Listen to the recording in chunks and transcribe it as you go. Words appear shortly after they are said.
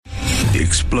The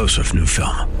explosive new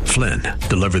film, Flynn,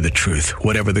 deliver the truth,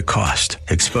 whatever the cost.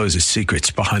 Exposes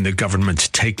secrets behind the government's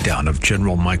takedown of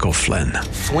General Michael Flynn.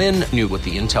 Flynn knew what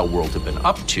the intel world had been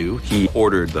up to. He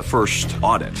ordered the first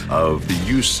audit of the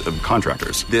use of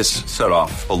contractors. This set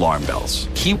off alarm bells.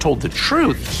 He told the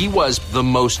truth. He was the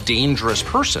most dangerous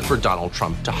person for Donald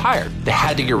Trump to hire. They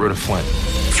had to get rid of Flynn.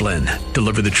 Flynn,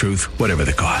 deliver the truth, whatever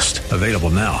the cost. Available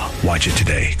now. Watch it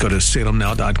today. Go to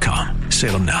salemnow.com.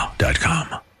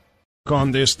 salemnow.com.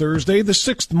 On this Thursday, the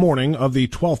 6th morning of the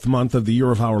 12th month of the year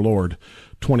of our Lord,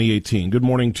 2018. Good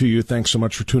morning to you. Thanks so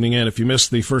much for tuning in. If you missed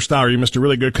the first hour, you missed a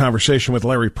really good conversation with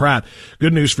Larry Pratt.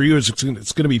 Good news for you is it's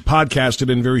going to be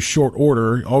podcasted in very short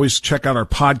order. Always check out our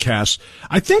podcasts.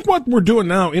 I think what we're doing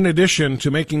now, in addition to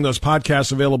making those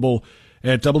podcasts available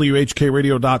at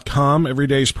WHKRadio.com, every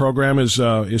day's program is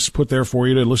put there for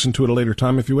you to listen to at a later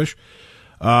time if you wish.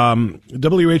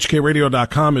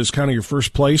 WHKRadio.com is kind of your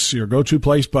first place, your go-to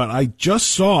place, but I just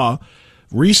saw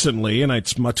recently, and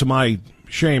it's to my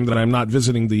shame that I'm not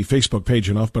visiting the Facebook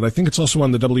page enough, but I think it's also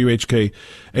on the WHK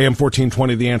AM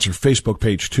 1420 The Answer Facebook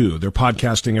page too. They're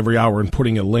podcasting every hour and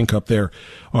putting a link up there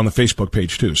on the Facebook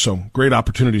page too. So great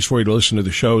opportunities for you to listen to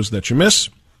the shows that you miss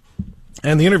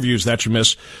and the interviews that you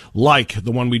miss, like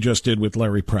the one we just did with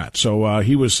Larry Pratt. So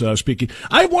he was speaking.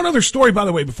 I have one other story, by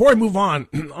the way, before I move on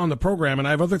the program, and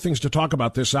I have other things to talk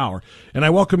about this hour. And I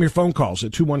welcome your phone calls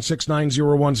at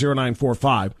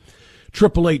 216-901-0945,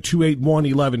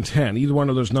 888-281-1110. Either one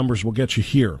of those numbers will get you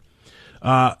here.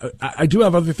 I do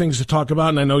have other things to talk about,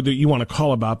 and I know that you want to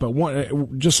call about, but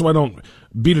just so I don't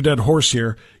beat a dead horse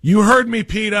here, you heard me,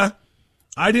 PETA.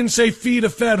 I didn't say feed a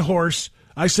fed horse.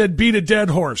 I said beat a dead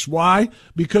horse. Why?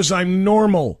 Because I'm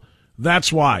normal.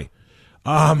 That's why.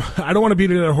 I don't want to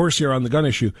beat a dead horse here on the gun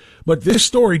issue, but this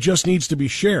story just needs to be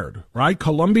shared, right?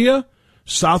 Columbia,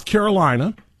 South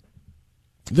Carolina.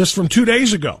 This from 2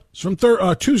 days ago. It's from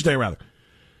Tuesday, rather.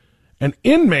 An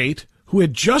inmate who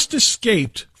had just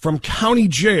escaped from county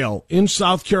jail in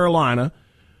South Carolina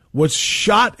was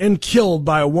shot and killed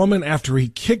by a woman after he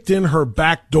kicked in her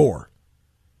back door,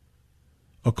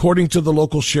 according to the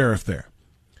local sheriff there.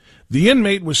 The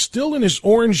inmate was still in his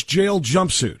orange jail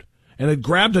jumpsuit and had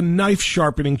grabbed a knife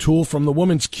sharpening tool from the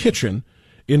woman's kitchen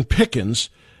in Pickens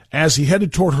as he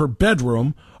headed toward her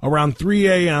bedroom around 3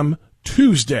 a.m.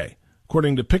 Tuesday,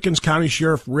 according to Pickens County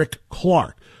Sheriff Rick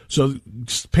Clark. So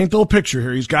paint the little picture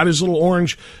here. He's got his little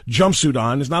orange jumpsuit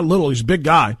on. He's not little. He's a big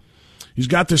guy. He's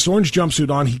got this orange jumpsuit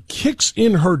on. He kicks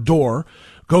in her door,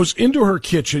 goes into her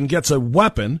kitchen, gets a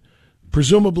weapon,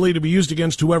 presumably to be used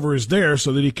against whoever is there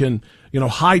so that he can,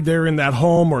 hide there in that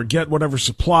home or get whatever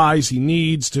supplies he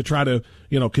needs to try to,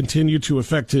 continue to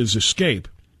effect his escape.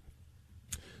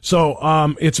 So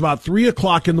it's about 3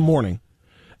 o'clock in the morning,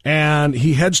 and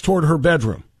he heads toward her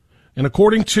bedroom. And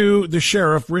according to the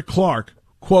sheriff, Rick Clark,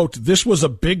 quote, "This was a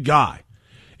big guy.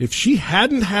 If she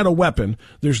hadn't had a weapon,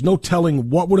 there's no telling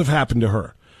what would have happened to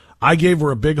her. I gave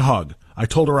her a big hug. I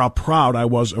told her how proud I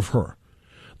was of her."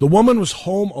 The woman was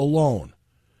home alone,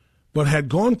 but had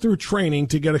gone through training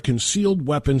to get a concealed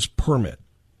weapons permit.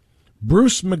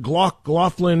 Bruce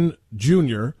McLaughlin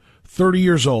Jr., 30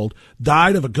 years old,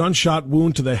 died of a gunshot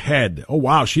wound to the head. Oh,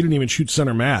 wow, she didn't even shoot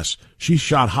center mass. She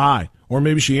shot high, or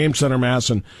maybe she aimed center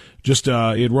mass and just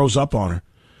it rose up on her.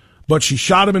 But she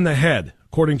shot him in the head,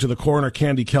 according to the coroner,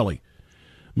 Candy Kelly.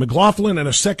 McLaughlin and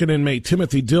a second inmate,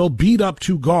 Timothy Dill, beat up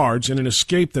 2 guards in an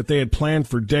escape that they had planned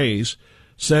for days,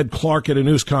 said Clark at a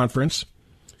news conference.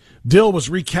 Dill was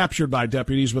recaptured by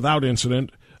deputies without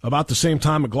incident. About the same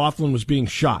time, McLaughlin was being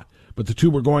shot, but the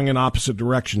two were going in opposite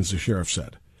directions, the sheriff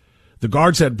said. The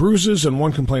guards had bruises, and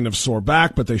one complained of sore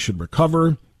back, but they should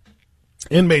recover.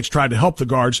 Inmates tried to help the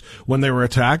guards when they were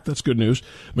attacked. That's good news.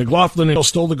 McLaughlin and Dill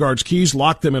stole the guards' keys,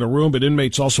 locked them in a room, but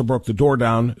inmates also broke the door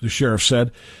down, the sheriff said.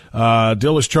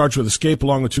 Dill is charged with escape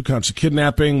along with 2 counts of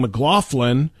kidnapping.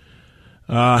 McLaughlin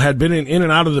had been in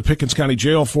and out of the Pickens County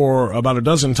Jail for about a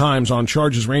dozen times on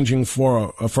charges ranging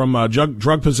from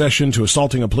drug possession to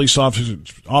assaulting a police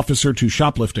officer to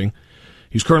shoplifting.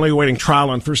 He's currently awaiting trial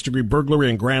on first-degree burglary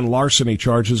and grand larceny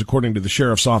charges, according to the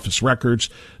sheriff's office records.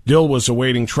 Dill was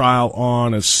awaiting trial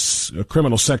on a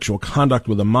criminal sexual conduct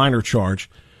with a minor charge.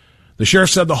 The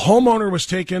sheriff said the homeowner was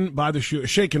shaken by the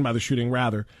shooting,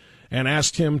 and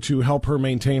asked him to help her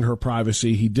maintain her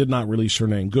privacy. He did not release her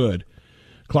name. Good.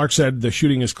 Clark said the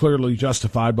shooting is clearly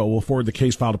justified, but will forward the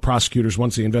case file to prosecutors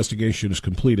once the investigation is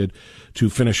completed to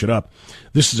finish it up.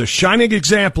 This is a shining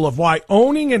example of why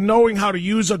owning and knowing how to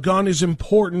use a gun is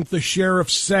important, the sheriff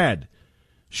said.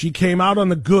 She came out on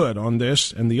the good on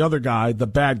this, and the other guy, the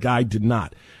bad guy, did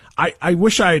not. I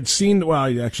wish I had seen,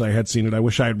 well, actually I had seen it. I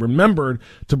wish I had remembered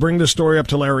to bring this story up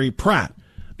to Larry Pratt,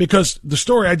 Because the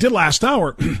story I did last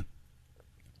hour,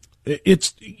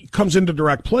 it comes into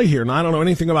direct play here. And I don't know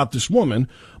anything about this woman,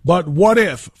 but what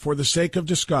if, for the sake of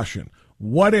discussion,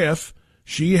 what if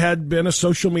she had been a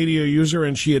social media user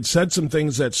and she had said some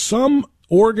things that some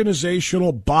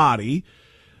organizational body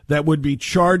that would be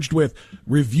charged with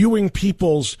reviewing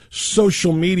people's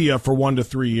social media for 1 to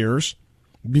 3 years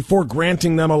before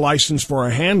granting them a license for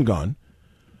a handgun.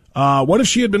 What if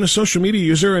she had been a social media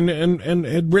user and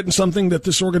had written something that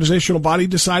this organizational body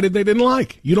decided they didn't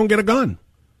like? You don't get a gun.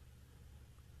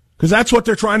 Because that's what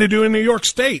they're trying to do in New York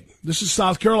State. This is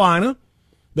South Carolina,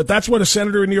 but that's what a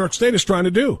senator in New York State is trying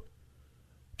to do.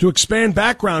 To expand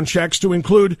background checks to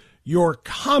include your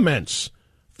comments,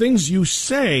 things you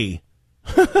say,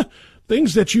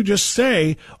 things that you just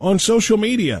say on social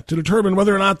media to determine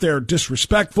whether or not they're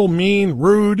disrespectful, mean,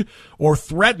 rude, or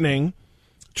threatening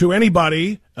to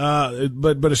anybody,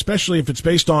 but especially if it's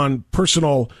based on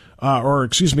personal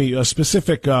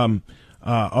specific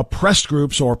oppressed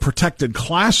groups or protected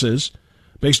classes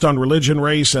based on religion,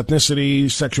 race, ethnicity,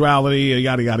 sexuality,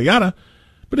 yada, yada, yada.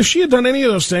 But if she had done any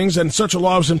of those things and such a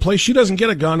law was in place, she doesn't get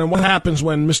a gun. And what happens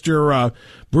when Mr.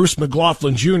 Bruce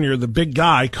McLaughlin Jr., the big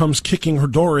guy, comes kicking her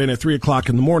door in at 3 o'clock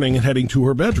in the morning and heading to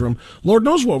her bedroom? Lord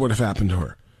knows what would have happened to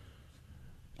her.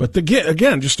 But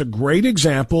again, just a great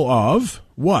example of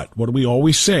what? What do we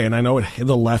always say? And I know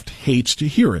the left hates to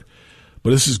hear it.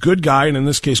 But this is good guy, and in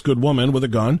this case, good woman with a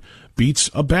gun, beats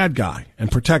a bad guy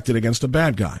and protected against a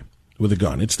bad guy with a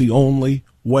gun. It's the only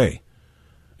way.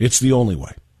 It's the only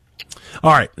way.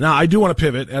 All right. Now, I do want to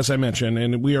pivot, as I mentioned,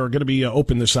 and we are going to be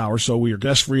open this hour, so we are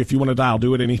guest-free. If you want to dial,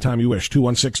 do it anytime you wish.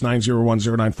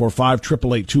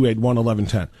 216-901-0945,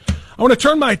 888-281-1110. I want to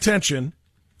turn my attention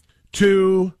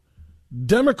to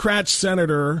Democrat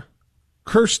Senator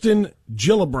Kirsten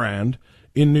Gillibrand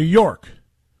in New York.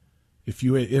 If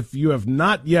you have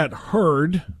not yet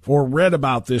heard or read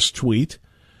about this tweet,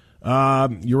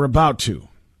 you're about to.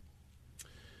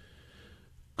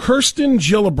 Kirsten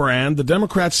Gillibrand, the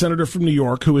Democrat senator from New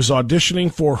York, who is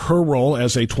auditioning for her role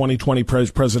as a 2020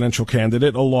 presidential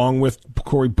candidate, along with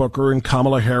Cory Booker and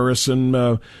Kamala Harris and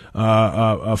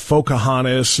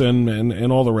Pocahontas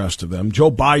and all the rest of them. Joe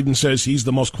Biden says he's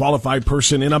the most qualified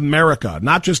person in America,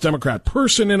 not just Democrat,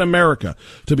 person in America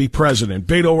to be president.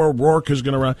 Beto O'Rourke is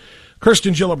going to run.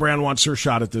 Kirsten Gillibrand wants her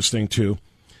shot at this thing, too.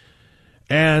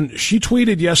 And she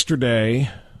tweeted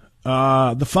yesterday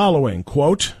the following,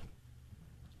 quote,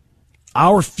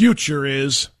 "Our future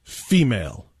is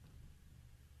female,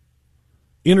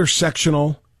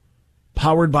 intersectional,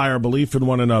 powered by our belief in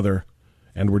one another,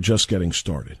 and we're just getting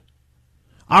started."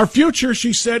 Our future,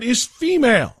 she said, is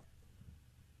female.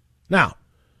 Now,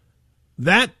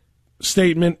 that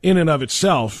statement in and of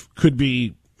itself could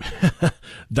be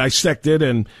dissected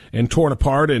and torn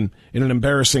apart in an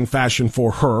embarrassing fashion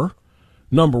for her.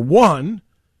 Number one,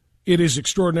 it is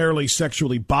extraordinarily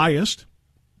sexually biased.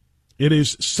 It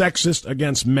is sexist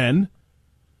against men,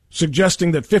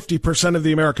 suggesting that 50% of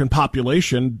the American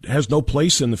population has no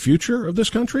place in the future of this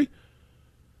country.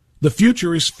 The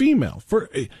future is female.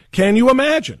 Can you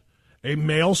imagine a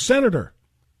male senator?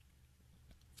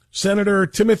 Senator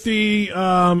Timothy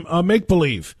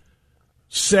Make-Believe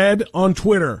said on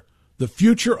Twitter, "The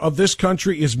future of this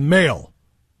country is male."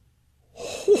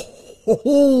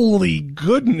 Holy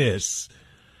goodness.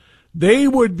 They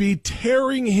would be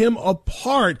tearing him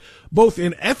apart, both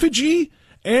in effigy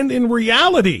and in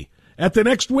reality, at the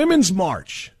next Women's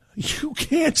March. You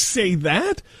can't say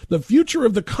that. The future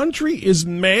of the country is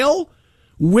male.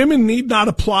 Women need not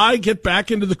apply. Get back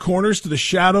into the corners, to the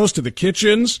shadows, to the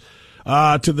kitchens,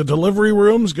 to the delivery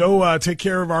rooms. Go take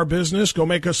care of our business. Go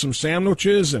make us some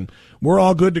sandwiches, and we're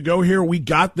all good to go here. We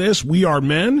got this. We are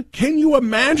men. Can you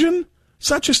imagine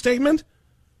such a statement?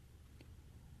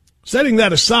 Setting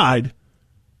that aside,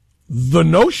 the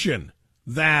notion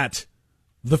that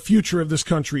the future of this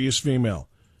country is female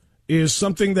is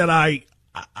something that I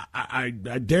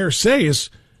dare say is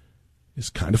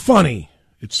kind of funny.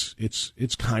 It's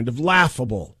kind of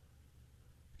laughable.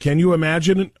 Can you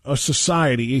imagine a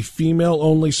society, a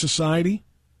female-only society?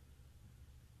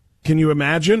 Can you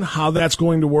imagine how that's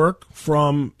going to work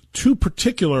from two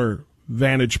particular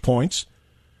vantage points,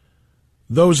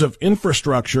 those of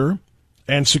infrastructure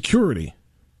and security?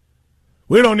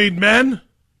 We don't need men.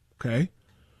 Okay.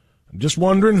 I'm just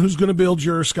wondering who's going to build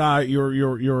your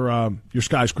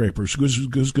skyscrapers,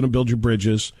 who's going to build your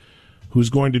bridges, who's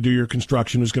going to do your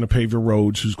construction, who's going to pave your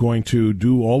roads, who's going to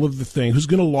do all of the things, who's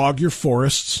going to log your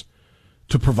forests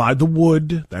to provide the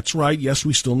wood. That's right. Yes,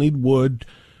 we still need wood.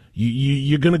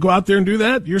 You're going to go out there and do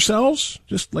that yourselves?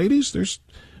 Just ladies,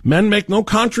 men make no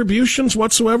contributions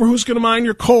whatsoever. Who's going to mine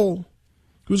your coal?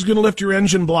 Who's going to lift your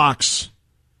engine blocks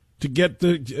to get so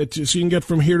you can get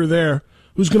from here to there?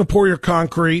 Who's going to pour your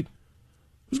concrete?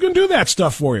 Who's going to do that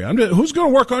stuff for you? Who's going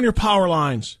to work on your power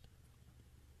lines?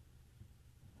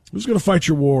 Who's going to fight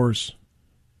your wars?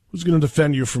 Who's going to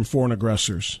defend you from foreign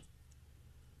aggressors?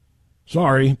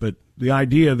 Sorry, but the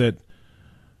idea that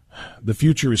the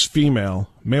future is female,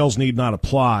 males need not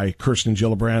apply, Kirsten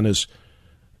Gillibrand, is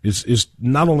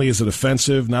not only is it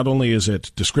offensive, not only is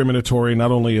it discriminatory,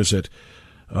 not only is it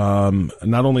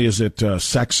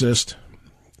sexist,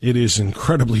 it is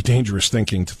incredibly dangerous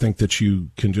thinking to think that you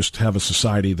can just have a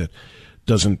society that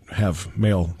doesn't have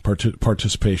male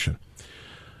participation.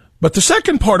 But the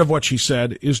second part of what she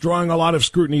said is drawing a lot of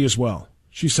scrutiny as well.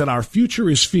 She said our future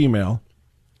is female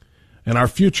and our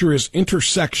future is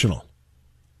intersectional.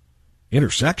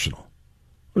 Intersectional?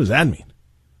 What does that mean?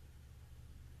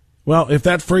 Well, if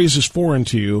that phrase is foreign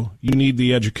to you, you need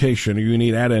the education, or you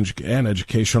need an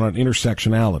education on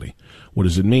intersectionality. What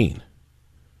does it mean?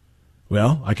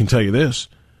 Well, I can tell you this.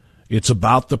 It's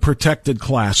about the protected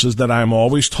classes that I'm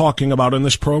always talking about in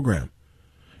this program.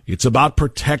 It's about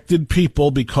protected people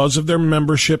because of their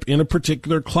membership in a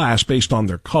particular class based on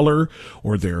their color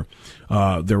or their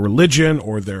religion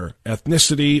or their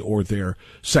ethnicity or their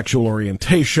sexual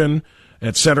orientation,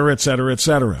 et cetera, et cetera, et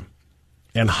cetera,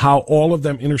 and how all of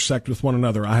them intersect with one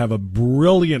another. I have a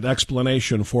brilliant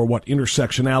explanation for what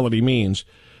intersectionality means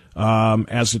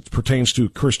as it pertains to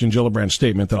Kirsten Gillibrand's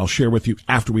statement that I'll share with you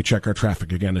after we check our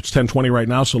traffic again. It's 10:20 right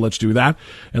now, so let's do that.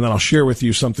 And then I'll share with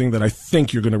you something that I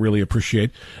think you're going to really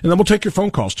appreciate. And then we'll take your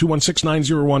phone calls,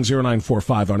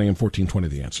 216-901-0945 on AM 1420,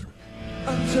 The Answer.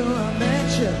 Until I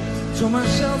met you, told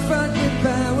myself I'd get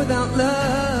by without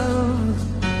love.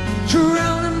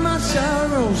 Drowning my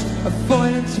sorrows,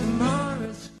 avoiding tomorrows.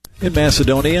 In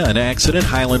Macedonia, an accident,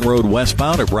 Highland Road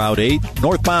westbound at Route 8,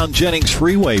 northbound Jennings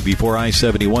Freeway before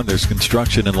I-71. There's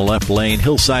construction in the left lane.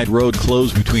 Hillside Road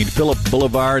closed between Phillip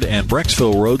Boulevard and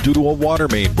Brecksville Road due to a water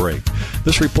main break.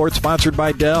 This report sponsored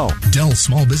by Dell. Dell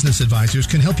Small Business Advisors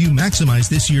can help you maximize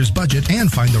this year's budget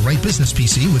and find the right business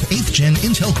PC with 8th Gen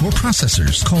Intel Core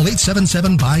processors. Call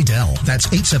 877-BUY-DELL. That's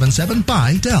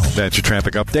 877-BUY-DELL. That's your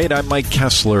traffic update. I'm Mike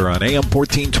Kessler on AM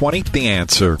 1420, The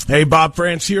Answer. Hey, Bob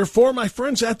France here for my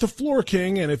friends at the Floor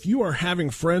King, and if you are having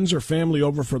friends or family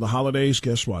over for the holidays,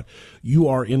 guess what? You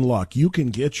are in luck. You can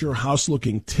get your house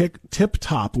looking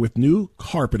tip-top with new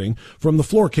carpeting from the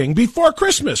Floor King before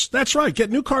Christmas. That's right.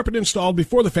 Get new carpet installed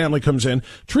before the family comes in.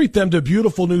 Treat them to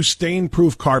beautiful new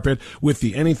stain-proof carpet with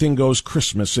the Anything Goes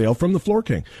Christmas sale from the Floor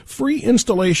King. Free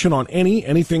installation on any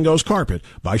Anything Goes carpet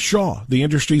by Shaw, the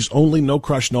industry's only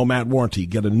no-crush, no-mat warranty.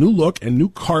 Get a new look and new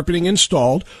carpeting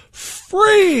installed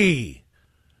free.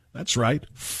 That's right,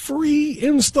 free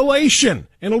installation,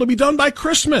 and it'll be done by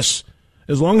Christmas,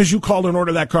 as long as you call and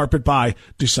order that carpet by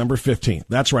December 15th.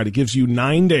 That's right, it gives you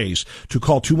 9 days to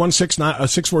call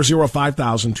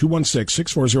 216-640-5000,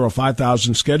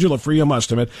 216-640-5000, schedule a free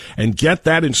estimate, and get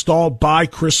that installed by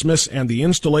Christmas, and the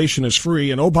installation is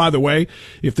free. And oh, by the way,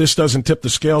 if this doesn't tip the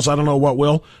scales, I don't know what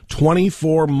will,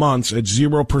 24 months at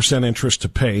 0% interest to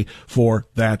pay for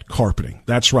that carpeting.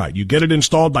 That's right, you get it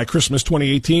installed by Christmas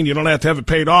 2018, you don't have to have it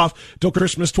paid off till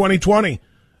Christmas 2020,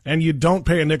 and you don't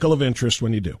pay a nickel of interest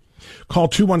when you do. Call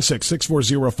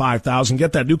 216-640-5000.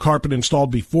 Get that new carpet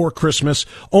installed before Christmas,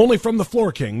 only from the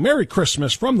Floor King. Merry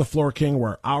Christmas from the Floor King,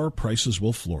 where our prices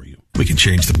will floor you. We can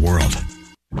change the world.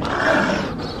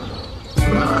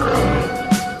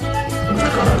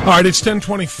 All right, it's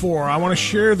 10:24. I want to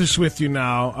share this with you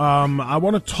now. I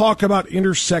want to talk about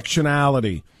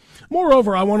intersectionality.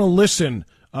 Moreover, I want to listen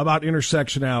about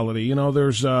intersectionality. You know,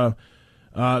 there's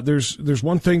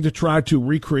one thing to try to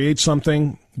recreate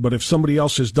something, but if somebody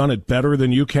else has done it better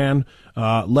than you can,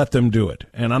 let them do it.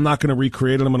 And I'm not going to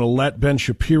recreate it. I'm going to let Ben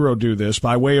Shapiro do this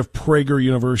by way of Prager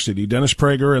University. Dennis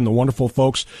Prager and the wonderful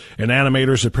folks and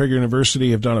animators at Prager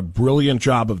University have done a brilliant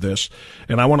job of this.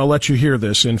 And I want to let you hear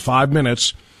this in 5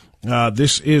 minutes.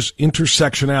 This is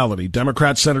intersectionality.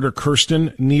 Democrat Senator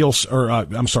Kirsten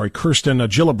Gillibrand.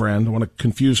 I want to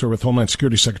confuse her with Homeland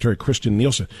Security Secretary Kirstjen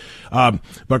Nielsen.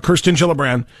 But Kirsten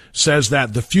Gillibrand says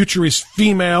that the future is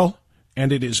female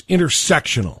and it is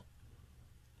intersectional.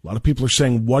 A lot of people are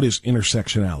saying, what is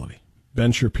intersectionality?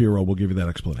 Ben Shapiro will give you that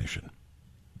explanation.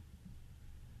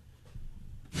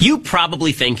 You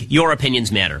probably think your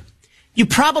opinions matter. You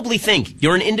probably think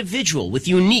you're an individual with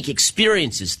unique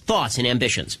experiences, thoughts, and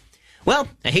ambitions. Well,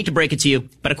 I hate to break it to you,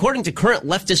 but according to current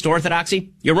leftist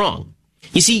orthodoxy, you're wrong.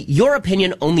 You see, your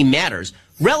opinion only matters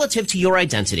relative to your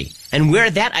identity and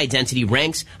where that identity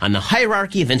ranks on the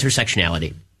hierarchy of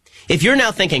intersectionality. If you're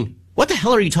now thinking, what the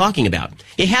hell are you talking about?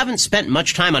 You haven't spent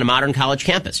much time on a modern college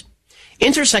campus.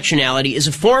 Intersectionality is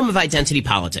a form of identity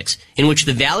politics in which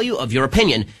the value of your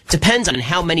opinion depends on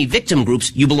how many victim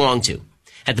groups you belong to.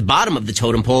 At the bottom of the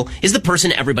totem pole is the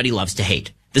person everybody loves to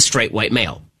hate, the straight white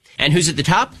male. And who's at the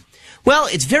top? Well,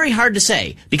 it's very hard to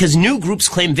say because new groups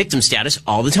claim victim status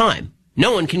all the time.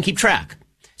 No one can keep track.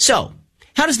 So,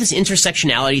 how does this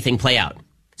intersectionality thing play out?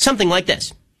 Something like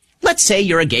this. Let's say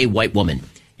you're a gay white woman.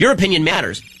 Your opinion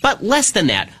matters, but less than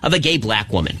that of a gay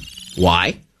black woman.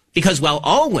 Why? Because while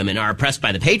all women are oppressed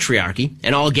by the patriarchy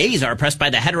and all gays are oppressed by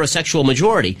the heterosexual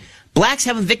majority, blacks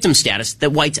have a victim status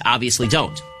that whites obviously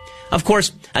don't. Of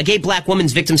course, a gay black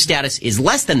woman's victim status is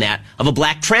less than that of a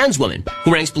black trans woman,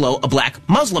 who ranks below a black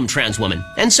Muslim trans woman,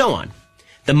 and so on.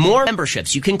 The more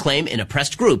memberships you can claim in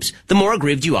oppressed groups, the more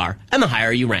aggrieved you are, and the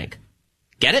higher you rank.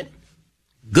 Get it?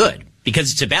 Good,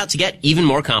 because it's about to get even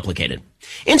more complicated.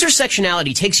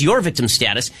 Intersectionality takes your victim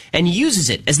status and uses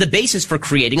it as the basis for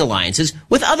creating alliances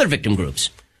with other victim groups.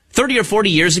 30 or 40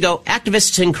 years ago,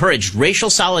 activists encouraged racial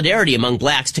solidarity among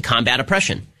blacks to combat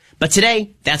oppression. But today,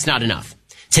 that's not enough.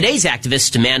 Today's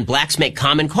activists demand blacks make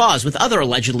common cause with other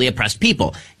allegedly oppressed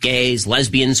people, gays,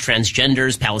 lesbians,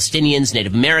 transgenders, Palestinians,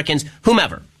 Native Americans,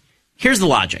 whomever. Here's the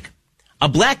logic. A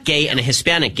black gay and a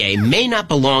Hispanic gay may not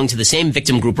belong to the same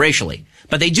victim group racially,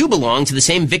 but they do belong to the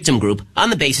same victim group on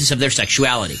the basis of their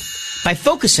sexuality. By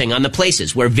focusing on the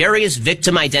places where various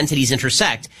victim identities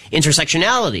intersect,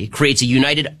 intersectionality creates a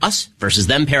united us versus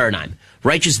them paradigm.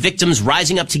 Righteous victims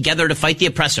rising up together to fight the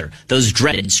oppressor, those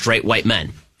dreaded straight white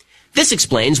men. This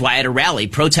explains why at a rally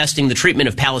protesting the treatment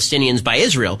of Palestinians by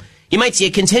Israel, you might see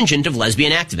a contingent of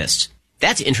lesbian activists.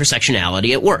 That's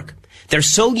intersectionality at work. They're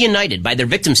so united by their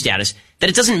victim status that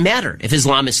it doesn't matter if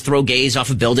Islamists throw gays off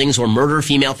of buildings or murder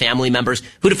female family members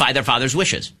who defy their father's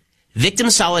wishes. Victim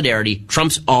solidarity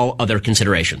trumps all other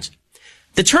considerations.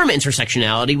 The term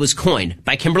intersectionality was coined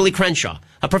by Kimberly Crenshaw,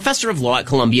 a professor of law at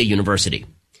Columbia University.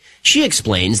 She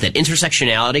explains that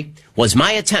intersectionality was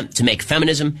my attempt to make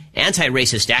feminism,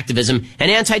 anti-racist activism,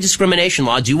 and anti-discrimination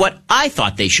law do what I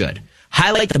thought they should,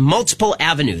 highlight the multiple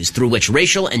avenues through which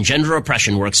racial and gender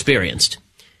oppression were experienced.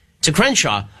 To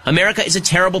Crenshaw, America is a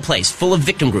terrible place full of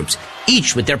victim groups,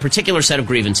 each with their particular set of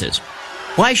grievances.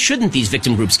 Why shouldn't these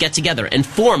victim groups get together and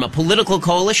form a political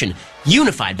coalition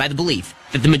unified by the belief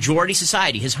that the majority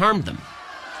society has harmed them?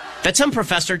 That some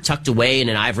professor tucked away in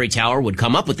an ivory tower would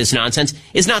come up with this nonsense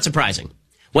is not surprising.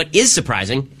 What is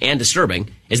surprising and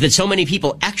disturbing is that so many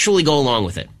people actually go along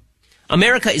with it.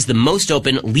 America is the most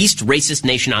open, least racist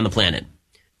nation on the planet.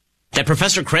 That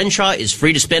Professor Crenshaw is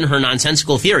free to spin her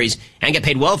nonsensical theories and get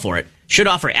paid well for it should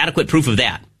offer adequate proof of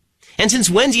that. And since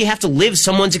when do you have to live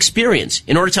someone's experience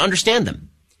in order to understand them?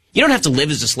 You don't have to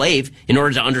live as a slave in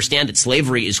order to understand that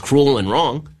slavery is cruel and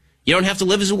wrong. You don't have to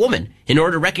live as a woman in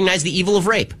order to recognize the evil of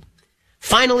rape.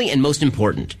 Finally, and most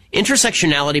important,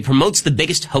 intersectionality promotes the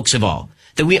biggest hoax of all,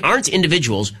 that we aren't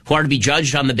individuals who are to be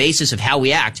judged on the basis of how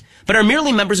we act, but are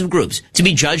merely members of groups to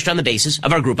be judged on the basis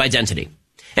of our group identity.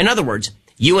 In other words,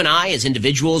 you and I, as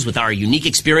individuals with our unique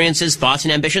experiences, thoughts,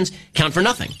 and ambitions, count for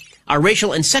nothing. Our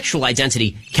racial and sexual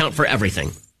identity count for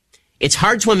everything. It's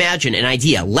hard to imagine an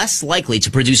idea less likely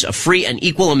to produce a free and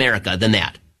equal America than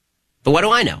that. But what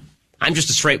do I know? I'm just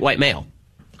a straight white male.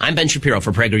 I'm Ben Shapiro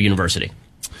for Prager University.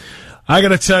 I got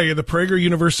to tell you, the Prager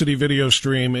University video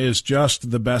stream is just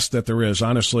the best that there is.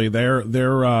 Honestly,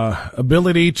 their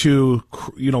ability to,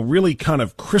 really kind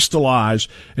of crystallize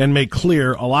and make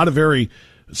clear a lot of very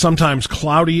sometimes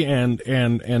cloudy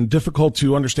and difficult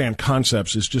to understand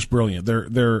concepts is just brilliant.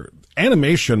 Their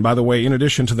animation, by the way, in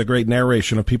addition to the great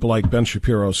narration of people like Ben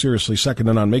Shapiro, seriously second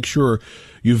to none. Make sure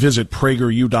you visit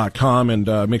PragerU.com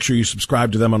and make sure you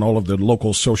subscribe to them on all of the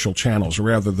local social channels, or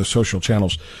rather the social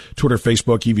channels, Twitter,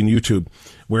 Facebook, even YouTube,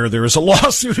 where there is a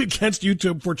lawsuit against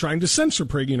YouTube for trying to censor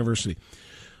Prager University.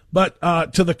 But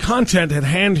to the content at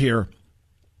hand here,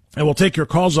 and we'll take your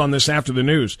calls on this after the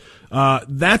news.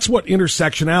 That's what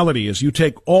intersectionality is. You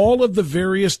take all of the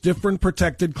various different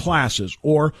protected classes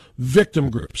or victim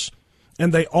groups,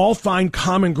 and they all find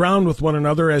common ground with one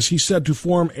another, as he said, to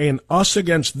form an us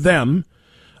against them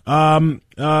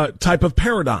type of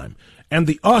paradigm. And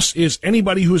the us is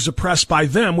anybody who is oppressed by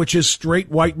them, which is straight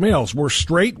white males. We're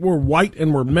straight, we're white,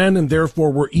 and we're men, and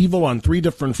therefore we're evil on three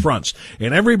different fronts.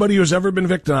 And everybody who's ever been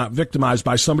victimized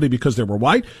by somebody because they were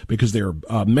white, because they're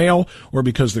male, or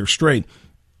because they're straight,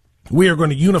 we are going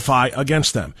to unify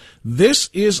against them. This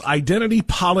is identity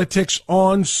politics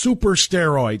on super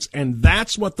steroids, and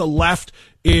that's what the left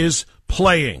is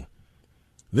playing.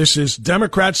 This is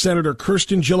Democrat Senator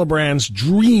Kirsten Gillibrand's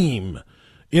dream.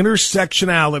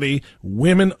 Intersectionality,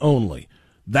 women only.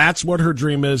 That's what her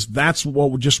dream is. That's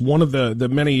what just one of the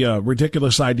many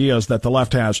ridiculous ideas that the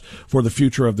left has for the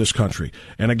future of this country.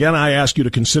 And again, I ask you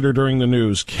to consider during the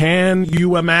news, can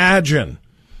you imagine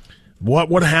what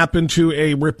would happen to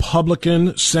a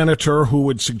Republican senator who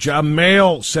would suggest, a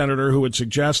male senator who would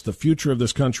suggest the future of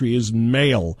this country is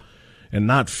male and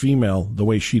not female the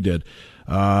way she did?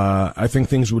 I think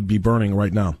things would be burning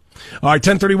right now. All right,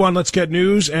 1031, let's get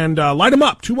news and light them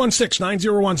up.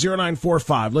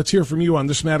 216-901-0945. Let's hear from you on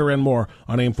this matter and more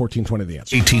on AM 1420 The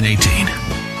Answer. 1818.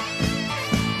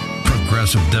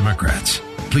 Progressive Democrats,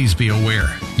 please be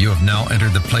aware you have now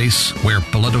entered the place where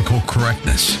political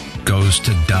correctness goes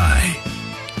to die.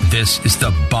 This is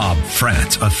the Bob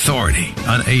Frantz Authority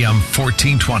on AM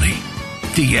 1420.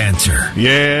 The Answer.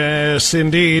 Yes,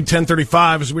 indeed.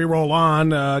 1035 as we roll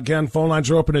on. Again, phone lines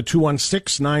are open at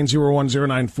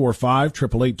 216-901-0945,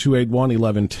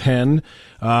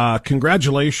 888-281-1110.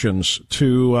 Congratulations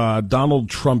to Donald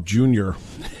Trump Jr.,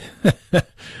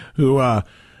 who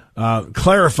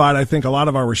clarified, I think, a lot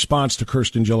of our response to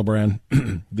Kirsten Gillibrand,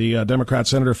 the Democrat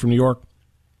senator from New York,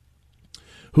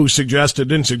 who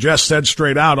said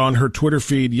straight out on her Twitter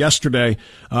feed yesterday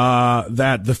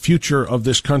that the future of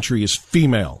this country is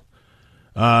female.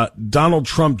 Donald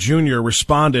Trump Jr.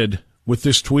 responded with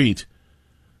this tweet,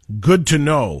 "Good to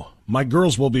know. My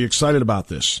girls will be excited about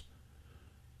this.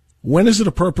 When is it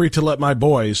appropriate to let my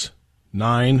boys,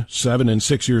 9, 7, and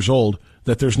 6 years old,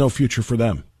 that there's no future for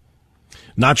them?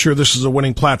 Not sure this is a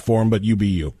winning platform, but you be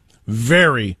you."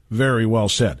 Very, very well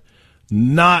said.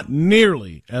 Not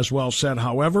nearly as well said,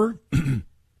 however,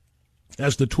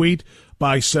 as the tweet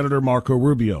by Senator Marco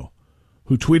Rubio,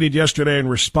 who tweeted yesterday in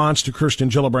response to Kirsten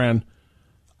Gillibrand,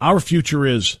 "Our future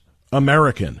is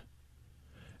American,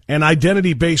 an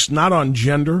identity based not on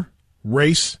gender,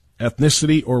 race,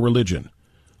 ethnicity, or religion,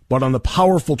 but on the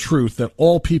powerful truth that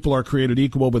all people are created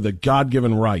equal with a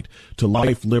God-given right to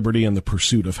life, liberty, and the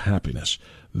pursuit of happiness."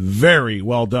 Very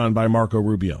well done by Marco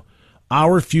Rubio.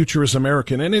 Our future is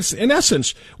American. And it's, in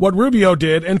essence, what Rubio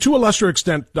did, and to a lesser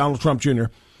extent, Donald Trump Jr.,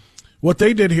 what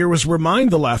they did here was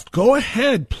remind the left, go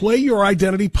ahead, play your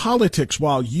identity politics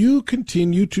while you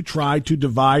continue to try to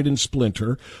divide and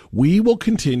splinter. We will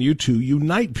continue to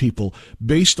unite people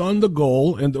based on the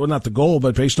goal, and well, not the goal,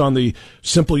 but based on the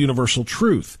simple universal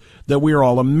truth that we are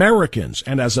all Americans.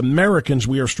 And as Americans,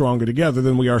 we are stronger together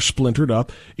than we are splintered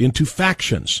up into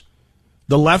factions.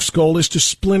 The left's goal is to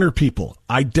splinter people,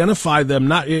 identify them.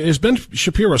 Not, as Ben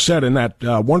Shapiro said in that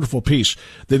wonderful piece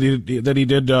that he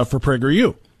did for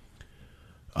PragerU.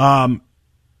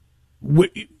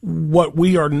 What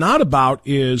we are not about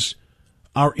is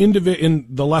our in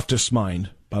the leftist mind,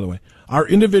 by the way, our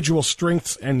individual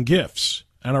strengths and gifts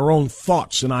and our own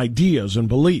thoughts and ideas and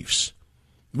beliefs.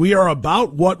 We are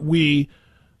about what we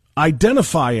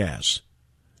identify as.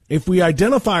 If we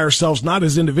identify ourselves not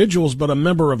as individuals but a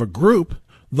member of a group,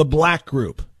 the black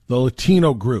group, the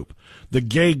Latino group, the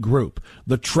gay group,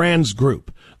 the trans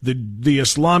group, the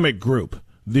Islamic group,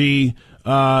 the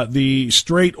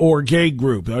straight or gay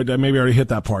group, maybe I already hit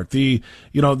that part, the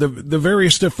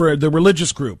various different, the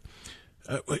religious group.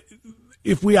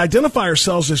 If we identify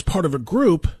ourselves as part of a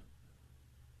group,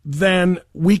 then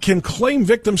we can claim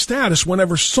victim status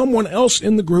whenever someone else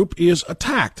in the group is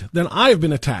attacked. Then I have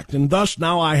been attacked, and thus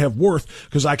now I have worth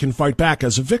because I can fight back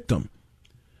as a victim.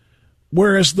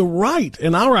 Whereas the right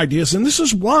and our ideas, and this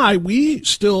is why we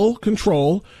still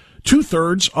control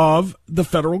 2/3 of the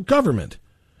federal government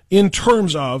in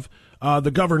terms of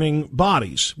the governing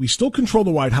bodies. We still control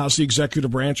the White House, the executive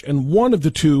branch, and one of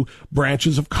the two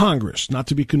branches of Congress, not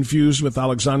to be confused with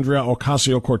Alexandria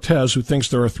Ocasio-Cortez, who thinks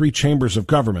there are 3 chambers of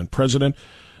government, President,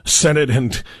 Senate,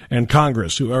 and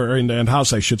Congress, and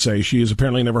House, I should say. She has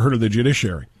apparently never heard of the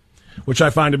judiciary, which I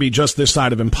find to be just this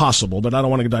side of impossible, but I don't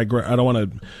want to digress. I don't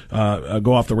want to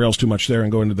go off the rails too much there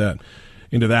and go into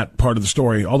that part of the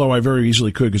story, although I very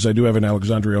easily could because I do have an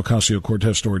Alexandria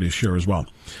Ocasio-Cortez story to share as well.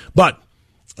 But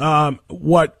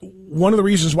one of the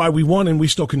reasons why we won and we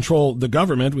still control the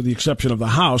government, with the exception of the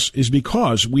House, is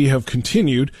because we have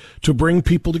continued to bring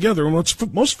people together. And what's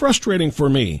most frustrating for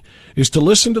me is to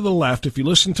listen to the left. If you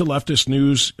listen to leftist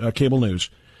news, cable news,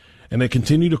 and they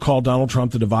continue to call Donald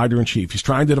Trump the divider in chief. He's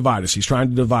trying to divide us. He's trying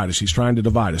to divide us. He's trying to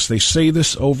divide us. They say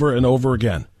this over and over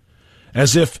again,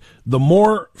 as if the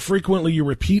more frequently you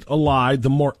repeat a lie, the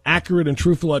more accurate and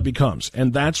truthful it becomes.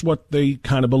 And that's what they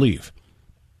kind of believe.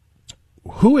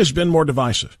 Who has been more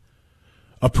divisive?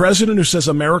 A president who says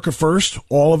America first,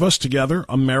 all of us together,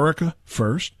 America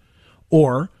first,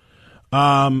 or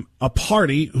a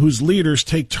party whose leaders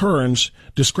take turns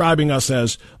describing us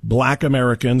as black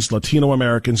Americans, Latino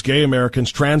Americans, gay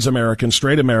Americans, trans Americans,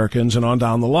 straight Americans, and on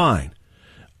down the line.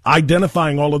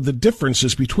 identifying all of the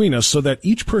differences between us so that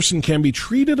each person can be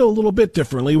treated a little bit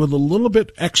differently with a little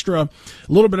bit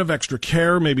of extra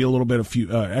care, maybe a little bit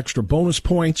of extra bonus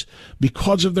points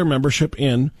because of their membership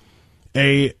in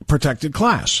a protected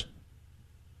class.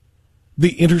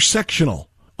 The intersectional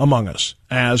among us,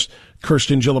 as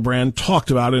Kirsten Gillibrand talked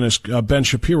about and as Ben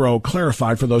Shapiro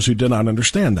clarified for those who did not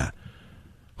understand that.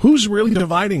 Who's really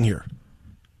dividing here?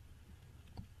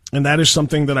 And that is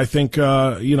something that I think,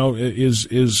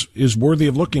 is worthy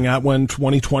of looking at when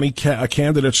 2020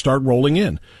 candidates start rolling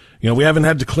in. We haven't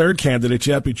had declared candidates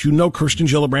yet, but Kirsten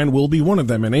Gillibrand will be one of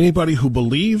them. And anybody who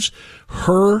believes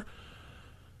her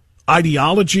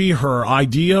ideology, her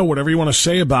idea, whatever you want to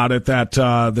say about it, that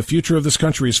the future of this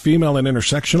country is female and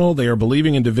intersectional, they are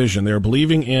believing in division. They are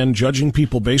believing in judging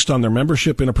people based on their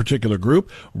membership in a particular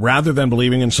group rather than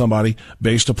believing in somebody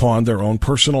based upon their own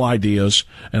personal ideas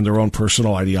and their own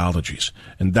personal ideologies.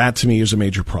 And that, to me, is a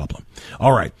major problem.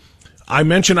 All right. I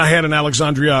mentioned I had an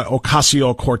Alexandria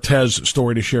Ocasio-Cortez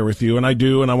story to share with you, and I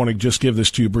do, and I want to just give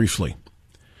this to you briefly.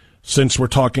 Since we're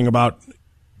talking about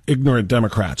ignorant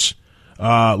Democrats,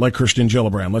 like Kirsten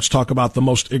Gillibrand. Let's talk about the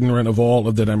most ignorant of all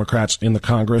of the Democrats in the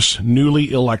Congress,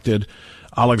 newly elected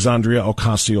Alexandria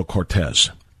Ocasio-Cortez.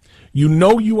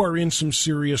 You are in some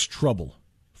serious trouble.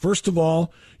 First of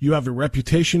all, you have a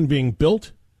reputation being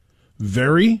built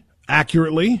very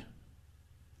accurately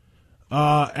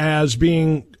as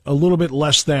being a little bit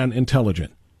less than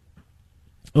intelligent,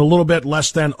 a little bit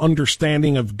less than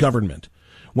understanding of government.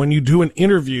 When you do an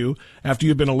interview after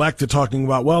you've been elected talking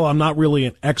about, well, I'm not really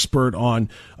an expert on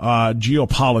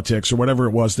geopolitics or whatever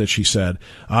it was that she said.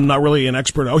 I'm not really an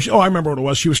expert. Oh, I remember what it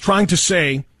was. She was trying to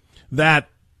say that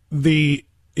the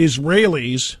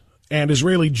Israelis and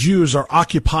Israeli Jews are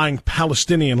occupying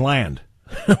Palestinian land,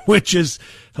 which is,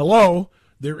 hello,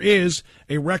 there is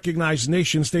a recognized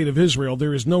nation state of Israel.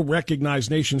 There is no recognized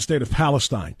nation state of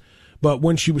Palestine. But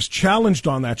when she was challenged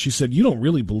on that, she said, you don't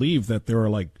really believe that there are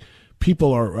like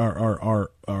people are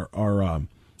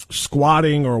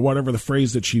squatting or whatever the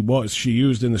phrase that she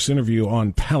used in this interview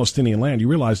on Palestinian land. You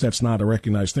realize that's not a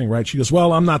recognized thing, right? She goes,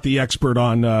 well, I'm not the expert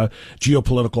on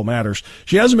geopolitical matters.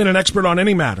 She hasn't been an expert on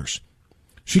any matters.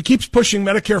 She keeps pushing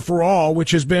Medicare for All,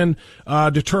 which has been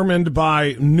determined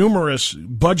by numerous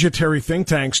budgetary think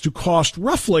tanks to cost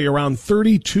roughly around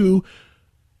 $32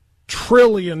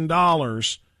 trillion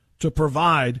to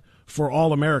provide for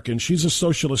all Americans. She's a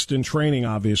socialist in training,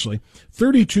 obviously.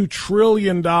 $32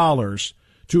 trillion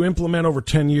to implement over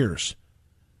 10 years.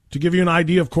 To give you an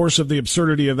idea, of course, of the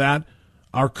absurdity of that,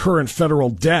 our current federal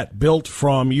debt built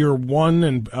from year one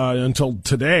and until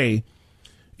today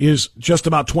is just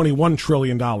about $21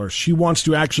 trillion. She wants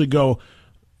to actually go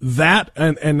that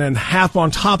and then half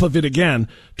on top of it again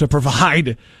to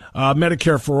provide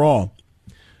Medicare for all.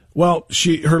 Well,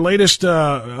 her latest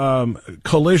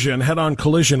head-on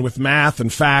collision with math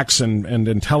and facts and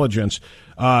intelligence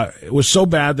was so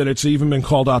bad that it's even been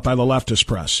called out by the leftist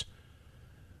press.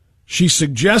 She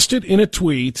suggested in a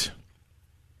tweet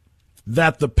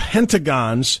that the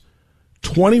Pentagon's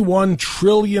 $21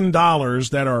 trillion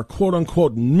that are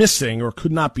quote-unquote missing or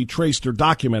could not be traced or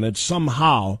documented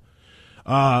somehow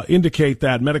indicate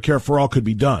that Medicare for All could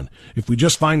be done. If we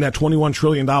just find that $21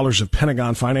 trillion of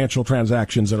Pentagon financial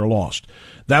transactions that are lost,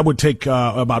 that would take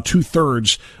about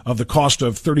 2/3 of the cost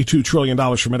of $32 trillion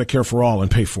for Medicare for All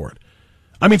and pay for it.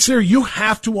 I mean, Sarah, you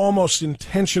have to almost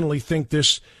intentionally think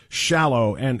this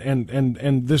shallow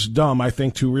and this dumb, I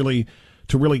think, to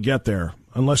really get there,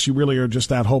 unless you really are just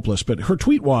that hopeless. But her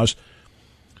tweet was,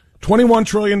 $21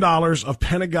 trillion of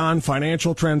Pentagon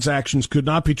financial transactions could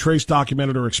not be traced,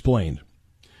 documented, or explained.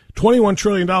 $21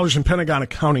 trillion in Pentagon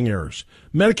accounting errors.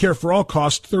 Medicare for All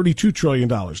costs $32 trillion.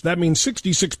 That means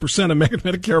 66% of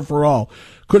Medicare for All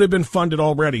could have been funded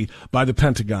already by the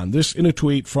Pentagon. This in a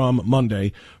tweet from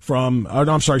Sunday from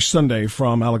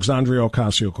Alexandria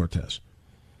Ocasio-Cortez.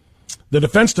 The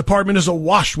Defense Department is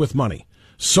awash with money.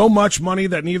 So much money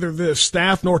that neither the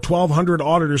staff nor 1,200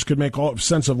 auditors could make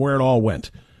sense of where it all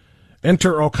went.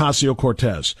 Enter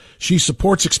Ocasio-Cortez. She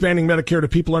supports expanding Medicare to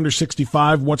people under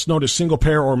 65, what's known as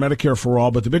single-payer or Medicare for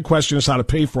All, but the big question is how to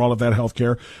pay for all of that health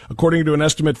care. According to an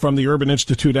estimate from the Urban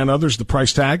Institute and others, the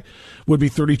price tag would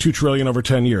be $32 trillion over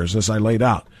 10 years, as I laid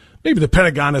out. Maybe the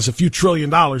Pentagon has a few $1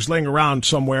 trillion laying around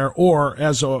somewhere, or,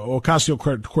 as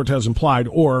Ocasio-Cortez implied,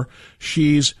 or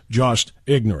she's just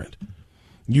ignorant.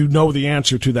 You know the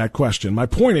answer to that question. My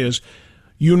point is,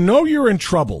 you're in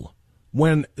trouble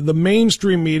when the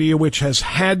mainstream media, which has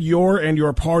had your and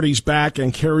your party's back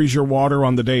and carries your water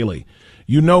on the daily,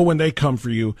 when they come for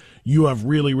you, you have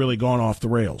really, really gone off the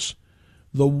rails.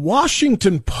 The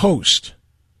Washington Post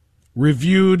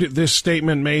reviewed this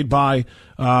statement made by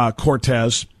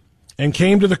Cortez and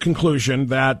came to the conclusion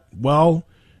that, well,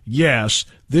 yes,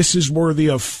 this is worthy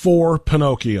of 4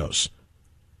 Pinocchios.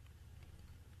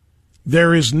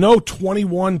 There is no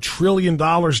 $21 trillion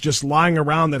just lying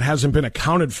around that hasn't been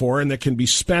accounted for and that can be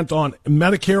spent on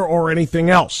Medicare or anything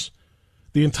else.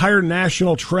 The entire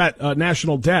national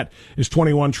debt is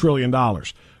 $21 trillion.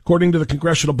 According to the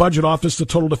Congressional Budget Office, the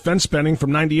total defense spending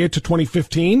from 98 to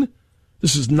 2015,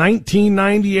 this is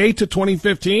 1998 to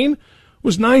 2015,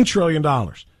 was $9 trillion.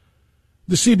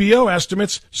 The CBO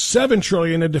estimates $7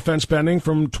 trillion in defense spending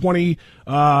from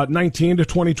 2019 to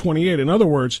 2028. In other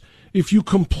words, if you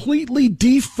completely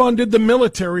defunded the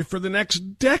military for the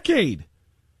next decade,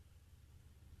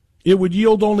 it would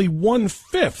yield only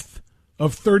 1/5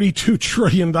 of $32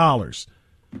 trillion.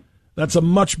 That's a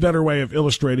much better way of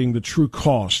illustrating the true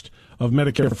cost of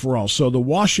Medicare for All. So the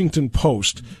Washington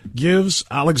Post gives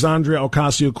Alexandria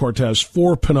Ocasio-Cortez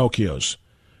 4 Pinocchios,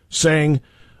 saying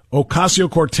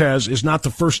Ocasio-Cortez is not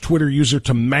the first Twitter user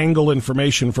to mangle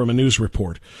information from a news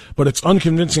report, but it's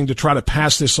unconvincing to try to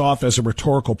pass this off as a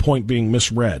rhetorical point being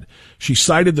misread. She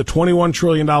cited the $21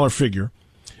 trillion figure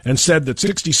and said that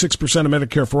 66% of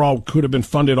Medicare for All could have been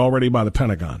funded already by the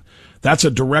Pentagon. That's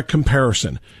a direct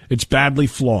comparison. It's badly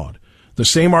flawed. The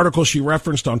same article she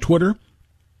referenced on Twitter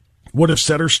would have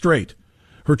set her straight.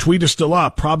 Her tweet is still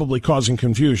up, probably causing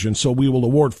confusion, so we will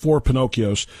award 4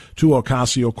 Pinocchios to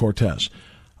Ocasio-Cortez.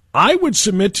 I would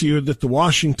submit to you that the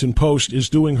Washington Post is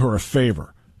doing her a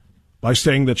favor by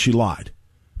saying that she lied.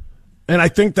 And I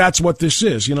think that's what this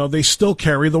is. You know, they still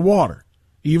carry the water.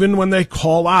 Even when they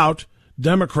call out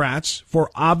Democrats for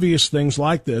obvious things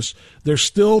like this, they're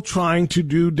still trying to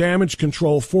do damage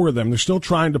control for them. They're still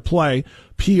trying to play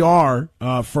PR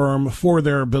firm for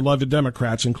their beloved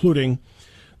Democrats, including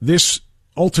this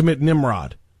ultimate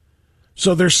Nimrod.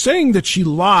 So they're saying that she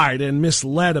lied and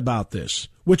misled about this,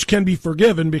 which can be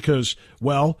forgiven because,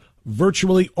 well,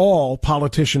 virtually all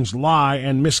politicians lie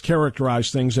and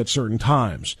mischaracterize things at certain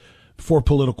times for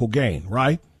political gain,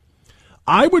 right?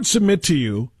 I would submit to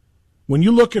you, when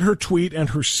you look at her tweet and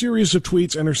her series of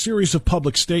tweets and her series of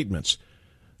public statements,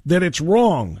 that it's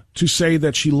wrong to say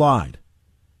that she lied.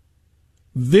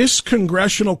 This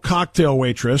congressional cocktail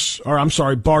waitress, or I'm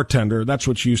sorry, bartender, that's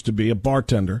what she used to be, a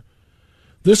bartender.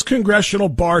 This congressional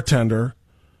bartender,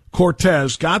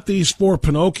 Cortez, got these 4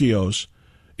 Pinocchios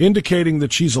indicating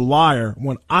that she's a liar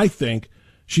when I think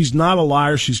she's not a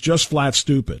liar, she's just flat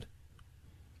stupid.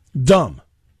 Dumb.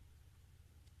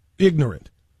 Ignorant.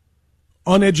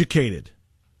 Uneducated,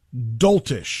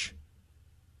 doltish,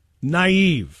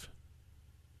 naive,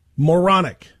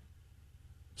 moronic,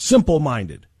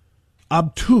 simple-minded,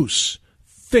 obtuse,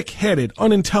 thick-headed,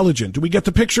 unintelligent. Do we get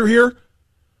the picture here?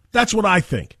 That's what I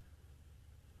think.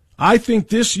 I think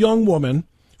this young woman,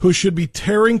 who should be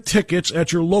tearing tickets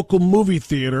at your local movie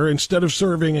theater instead of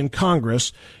serving in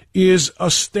Congress, is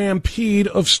a stampede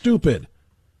of stupid.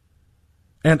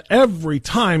 And every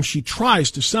time she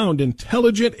tries to sound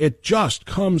intelligent, it just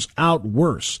comes out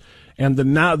worse. And the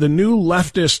new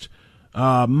leftist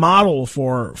model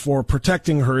for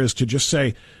protecting her is to just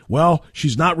say, well,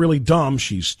 she's not really dumb.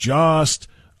 She's just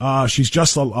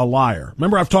a liar.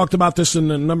 Remember, I've talked about this in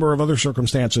a number of other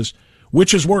circumstances.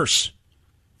 Which is worse?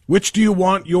 Which do you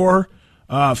want your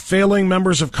failing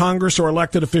members of Congress or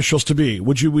elected officials to be?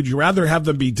 Would you rather have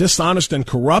them be dishonest and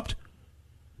corrupt,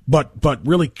 but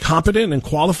really competent and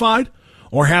qualified,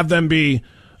 or have them be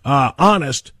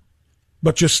honest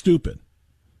but just stupid?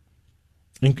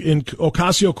 In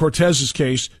Ocasio-Cortez's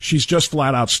case, she's just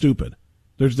flat out stupid.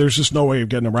 There's just no way of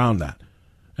getting around that.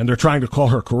 And they're trying to call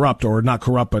her corrupt, or not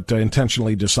corrupt, but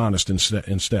intentionally dishonest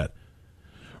instead.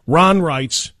 Ron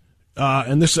writes,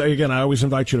 and this, again, I always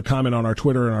invite you to comment on our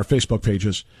Twitter and our Facebook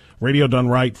pages, Radio Done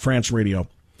Right, France Radio.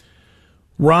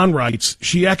 Ron writes,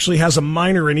 she actually has a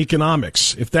minor in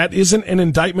economics. If that isn't an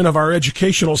indictment of our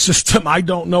educational system, I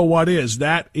don't know what is.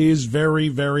 That is very,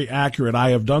 very accurate.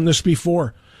 I have done this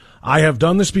before.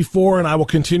 And I will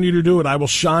continue to do it. I will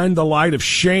shine the light of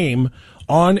shame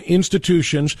on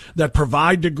institutions that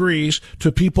provide degrees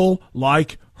to people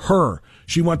like her.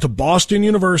 She went to Boston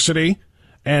University,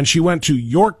 and she went to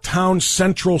Yorktown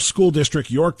Central School District,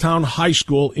 Yorktown High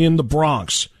School in the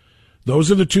Bronx.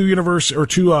 Those are the two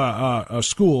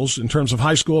schools in terms of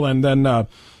high school and then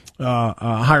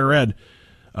higher ed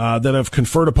that have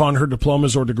conferred upon her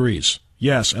diplomas or degrees.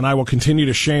 Yes, and I will continue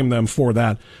to shame them for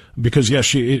that because,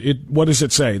 yes, what does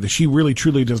it say? That she really,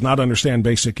 truly does not understand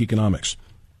basic economics.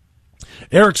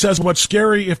 Eric says, what's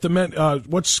scary is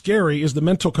the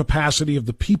mental capacity of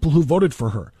the people who voted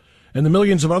for her. and the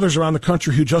millions of others around the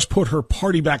country who just put her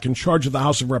party back in charge of the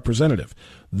House of Representatives.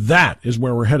 That is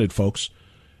where we're headed, folks,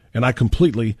 and I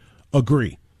completely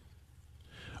agree.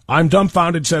 I'm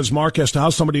dumbfounded, says Mark, as to how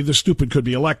somebody this stupid could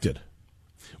be elected.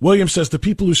 William says the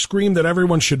people who scream that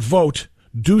everyone should vote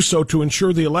do so to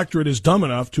ensure the electorate is dumb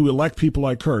enough to elect people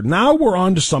like her. Now we're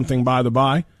on to something, by the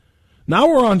by. Now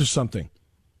we're on to something.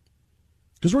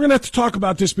 Because we're going to have to talk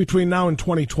about this between now and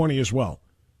 2020 as well.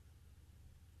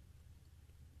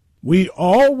 We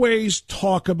always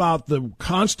talk about the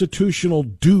constitutional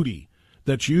duty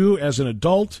that you, as an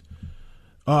adult,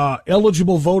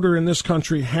 eligible voter in this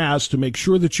country, has to make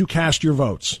sure that you cast your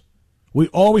votes. We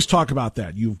always talk about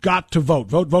that. You've got to vote.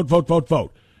 Vote, vote, vote, vote,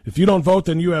 vote. If you don't vote,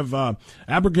 then you have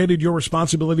abrogated your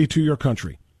responsibility to your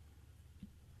country.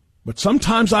 But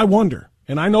sometimes I wonder,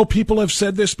 and I know people have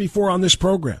said this before on this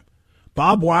program,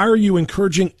 Bob, why are you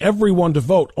encouraging everyone to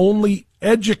vote? Only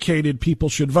educated people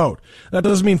should vote. That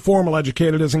doesn't mean formal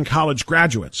educated as in college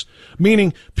graduates,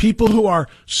 meaning people who are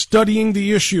studying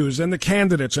the issues and the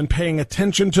candidates and paying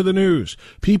attention to the news.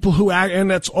 People who act, and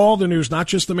that's all the news, not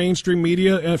just the mainstream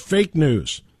media and fake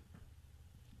news.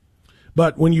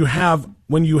 But when you have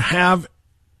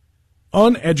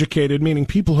uneducated, meaning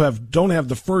people who don't have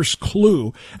the first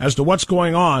clue as to what's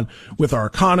going on with our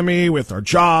economy, with our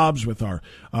jobs, with our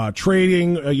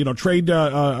trading, trade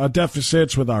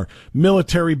deficits, with our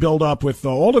military buildup, with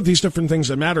all of these different things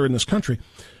that matter in this country,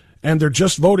 and they're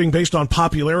just voting based on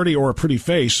popularity or a pretty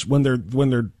face when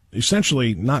they're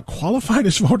essentially not qualified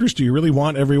as voters. Do you really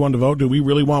want everyone to vote? Do we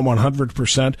really want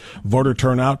 100% voter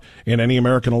turnout in any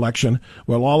American election?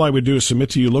 Well, all I would do is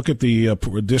submit to you, look at the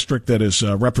district that is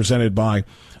represented by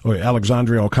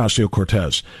Alexandria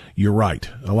Ocasio-Cortez. You're right.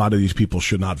 A lot of these people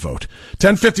should not vote.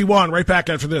 10:51, right back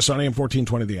after this on AM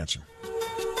 1420, The Answer.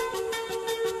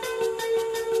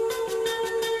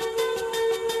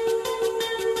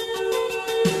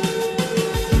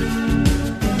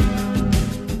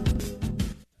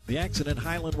 The accident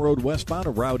Highland Road westbound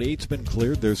of Route 8's been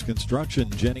cleared. There's construction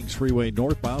Jennings Freeway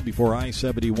northbound before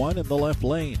I-71 in the left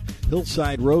lane.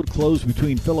 Hillside Road closed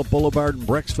between Phillip Boulevard and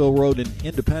Brecksville Road in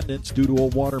Independence due to a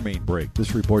water main break.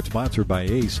 This report sponsored by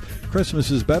Ace. Christmas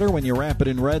is better when you wrap it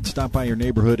in red. Stop by your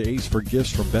neighborhood Ace for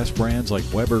gifts from best brands like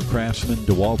Weber, Craftsman,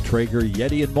 DeWalt, Traeger,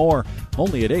 Yeti, and more.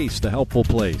 Only at Ace, the helpful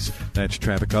place. That's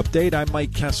Traffic Update. I'm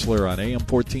Mike Kessler on AM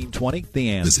 1420, The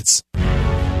Answer. Visits.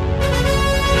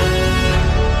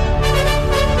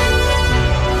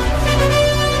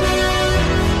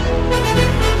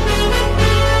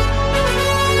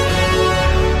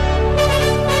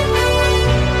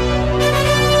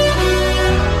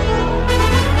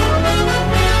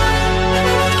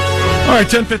 All right,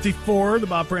 10:54, the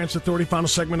Bob Frantz Authority, final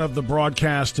segment of the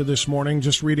broadcast this morning.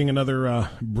 Just reading another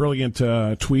brilliant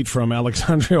tweet from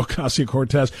Alexandria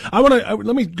Ocasio-Cortez.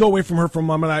 Let me go away from her for a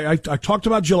moment. I talked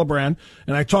about Gillibrand,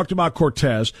 and I talked about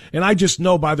Cortez, and I just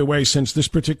know, by the way, since this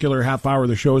particular half hour of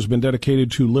the show has been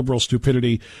dedicated to liberal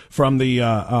stupidity from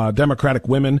the Democratic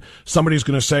women, somebody's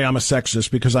going to say I'm a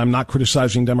sexist because I'm not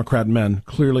criticizing Democrat men.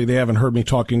 Clearly, they haven't heard me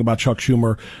talking about Chuck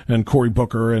Schumer and Cory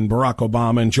Booker and Barack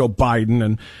Obama and Joe Biden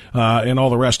and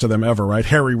all the rest of them ever, right?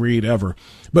 Harry Reid ever.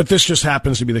 But this just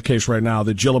happens to be the case right now,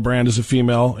 that Gillibrand is a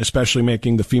female, especially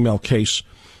making the female case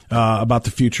about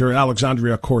the future.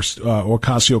 Alexandria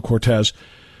Ocasio-Cortez.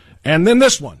 And then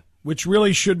this one, which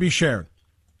really should be shared.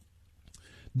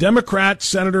 Democrat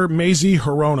Senator Mazie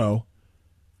Hirono,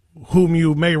 whom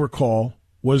you may recall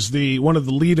was one of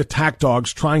the lead attack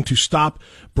dogs trying to stop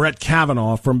Brett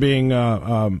Kavanaugh from being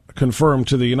confirmed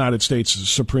to the United States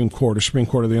Supreme Court, or Supreme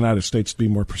Court of the United States to be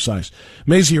more precise.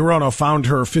 Mazie Hirono found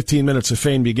her 15 minutes of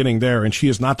fame beginning there, and she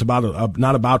is not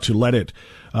about to let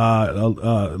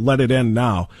it end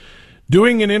now.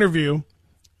 Doing an interview,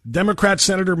 Democrat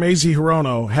Senator Mazie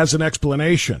Hirono has an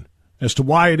explanation as to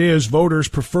why it is voters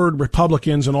preferred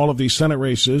Republicans in all of these Senate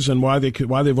races and why they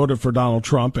voted for Donald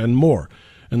Trump and more.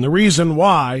 And the reason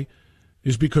why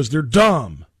is because they're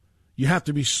dumb. You have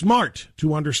to be smart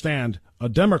to understand a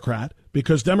Democrat,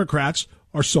 because Democrats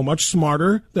are so much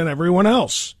smarter than everyone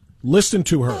else. Listen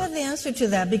to her. I have the answer to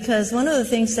that, because one of the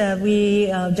things that we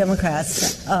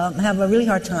Democrats have a really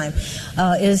hard time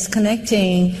is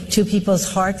connecting to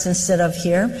people's hearts instead of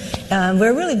here.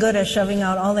 We're really good at shoving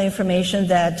out all the information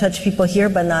that touch people here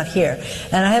but not here.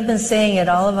 And I have been saying at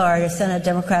all of our Senate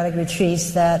Democratic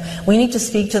retreats that we need to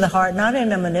speak to the heart, not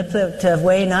in a manipulative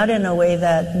way, not in a way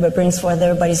that brings forth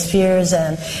everybody's fears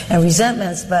and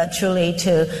resentments, but truly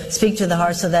to speak to the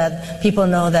heart so that people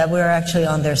know that we're actually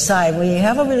on their side. We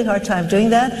have a really hard hard time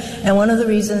doing that. And one of the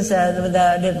reasons that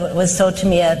it was told to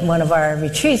me at one of our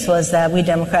retreats was that we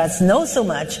Democrats know so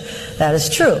much. That is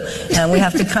true. And we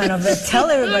have to kind of tell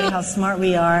everybody how smart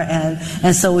we are.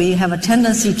 And so we have a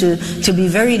tendency to be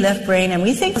very left-brain. And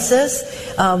we think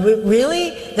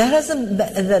really,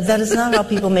 that is not how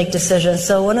people make decisions.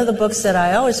 So one of the books that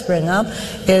I always bring up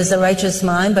is The Righteous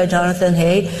Mind by Jonathan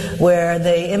Haidt, where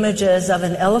the images of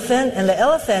an elephant, and the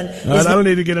elephant is... I don't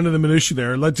need to get into the minutiae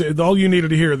there. All you needed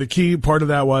to hear, the key part of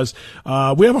that was,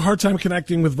 we have a hard time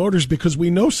connecting with voters because we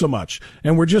know so much,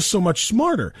 and we're just so much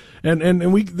smarter. And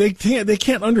they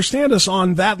can't understand us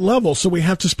on that level, so we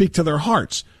have to speak to their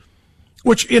hearts.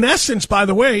 Which, in essence, by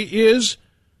the way, is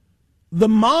the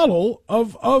model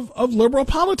of liberal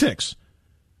politics.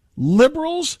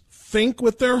 Liberals think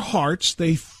with their hearts.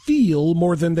 They feel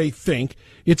more than they think.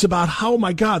 It's about how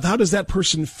does that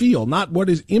person feel? Not what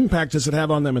impact does it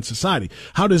have on them in society.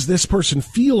 How does this person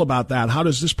feel about that? How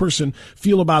does this person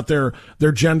feel about their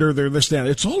gender, their this, that?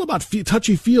 It's all about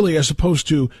touchy-feely as opposed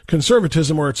to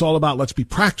conservatism, where it's all about let's be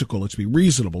practical, let's be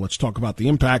reasonable, let's talk about the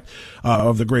impact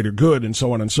of the greater good, and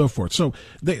so on and so forth. So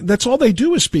that's all they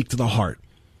do is speak to the heart.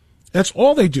 That's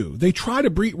all they do. They try to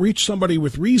reach somebody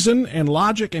with reason and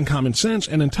logic and common sense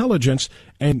and intelligence,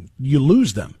 and you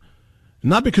lose them.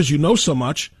 Not because you know so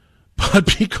much,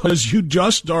 but because you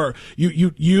just are,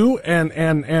 you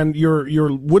and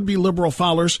your would-be liberal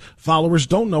followers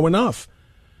don't know enough.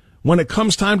 When it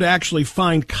comes time to actually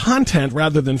find content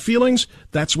rather than feelings,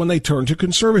 that's when they turn to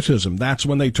conservatism. That's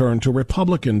when they turn to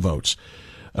Republican votes.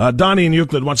 Donnie in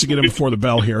Euclid wants to get in before the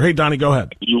bell here. Hey, Donnie, go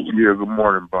ahead. Yeah, good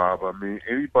morning, Bob. I mean,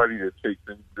 anybody that takes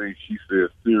anything she says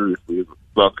seriously is a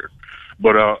sucker.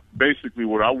 But basically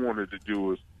what I wanted to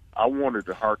do is I wanted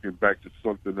to harken back to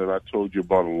something that I told you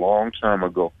about a long time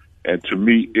ago. And to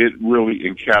me, it really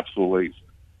encapsulates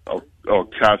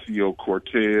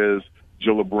Ocasio-Cortez,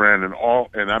 Gillibrand,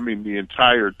 and I mean the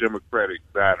entire Democratic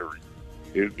battery.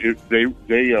 They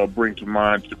bring to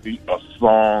mind to me a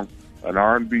song, an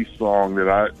R&B song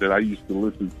that I used to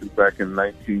listen to back in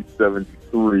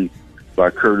 1973 by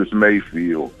Curtis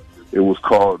Mayfield. It was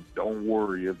called "Don't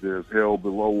Worry, If There's Hell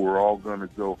Below, We're All Gonna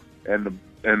Go." And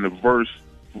the verse,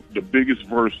 the biggest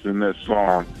verse in that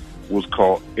song, was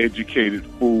called "Educated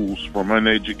Fools from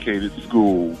Uneducated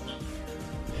Schools."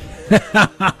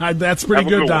 That's pretty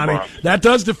good, Donnie. That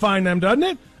does define them, doesn't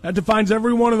it? That defines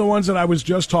every one of the ones that I was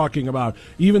just talking about.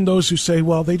 Even those who say,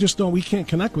 well, they just don't, we can't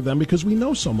connect with them because we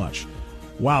know so much.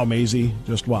 Wow, Maisie.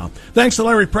 Just wow. Thanks to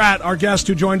Larry Pratt, our guest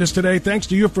who joined us today. Thanks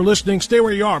to you for listening. Stay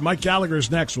where you are. Mike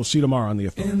Gallagher's next. We'll see you tomorrow on The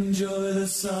Affair. Enjoy the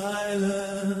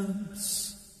silence.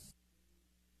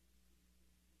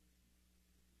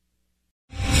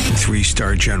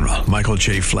 3-star General Michael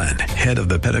J. Flynn, head of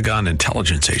the Pentagon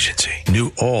Intelligence Agency,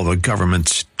 knew all the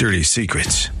government's dirty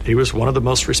secrets. He was one of the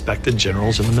most respected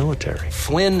generals in the military.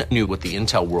 Flynn knew what the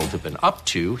intel world had been up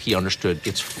to. He understood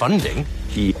its funding.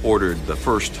 He ordered the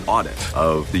first audit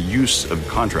of the use of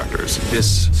contractors.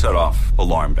 This set off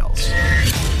alarm bells.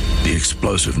 The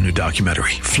explosive new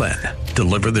documentary, Flynn,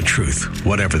 Deliver the Truth,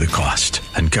 Whatever the Cost,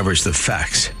 uncovers the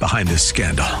facts behind this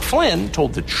scandal. Flynn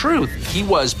told the truth. He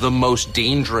was the most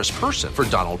dangerous person for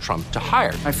Donald Trump to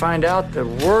hire. I find out the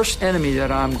worst enemy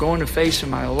that I'm going to face in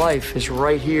my life is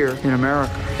right here in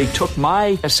America. They took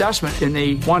my assessment and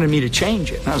they wanted me to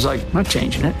change it. And I was like, I'm not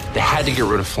changing it. They had to get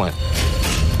rid of Flynn.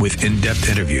 With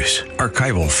in-depth interviews,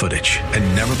 archival footage,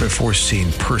 and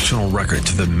never-before-seen personal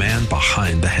records of the man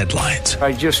behind the headlines.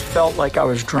 I just felt like I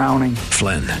was drowning.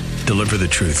 Flynn, Deliver the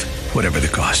Truth, Whatever the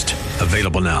Cost.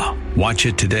 Available now. Watch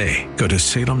it today. Go to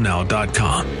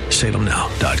salemnow.com.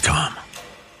 salemnow.com.